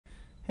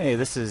Hey,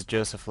 this is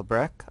Joseph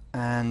Lebrecq,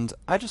 and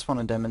I just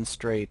want to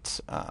demonstrate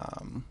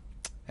an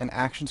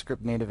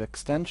ActionScript native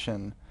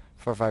extension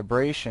for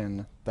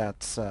vibration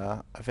that's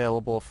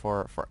available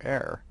for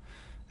Air.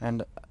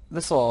 And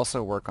this will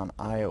also work on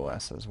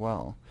iOS as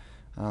well.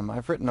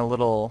 I've written a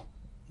little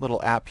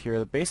app here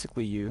that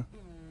basically you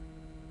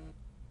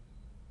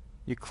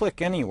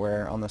click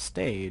anywhere on the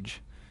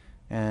stage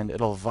and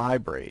it'll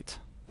vibrate.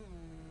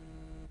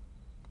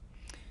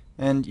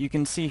 And you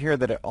can see here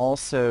that it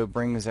also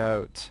brings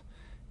out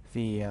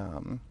the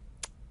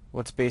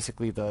what's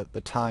basically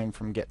the time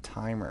from get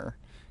timer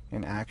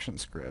in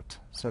ActionScript,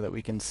 so that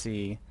we can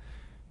see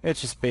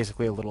it's just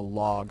basically a little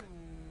log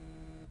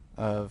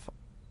of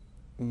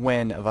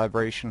when a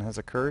vibration has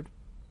occurred.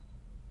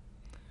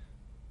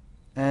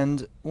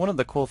 And one of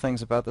the cool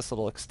things about this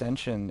little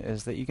extension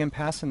is that you can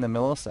pass in the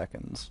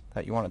milliseconds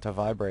that you want it to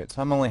vibrate.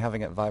 So I'm only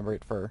having it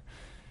vibrate for,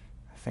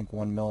 I think,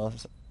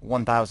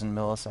 1,000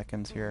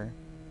 milliseconds here.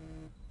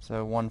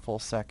 So 1 full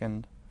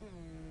second.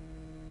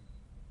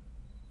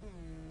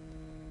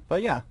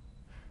 But yeah,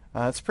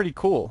 it's pretty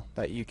cool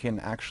that you can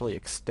actually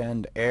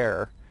extend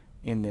Air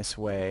in this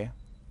way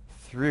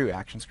through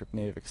ActionScript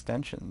native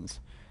extensions,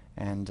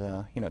 and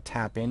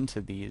tap into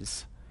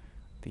these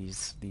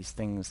things,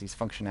 these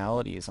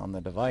functionalities on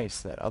the device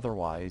that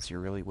otherwise you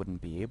really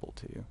wouldn't be able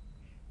to.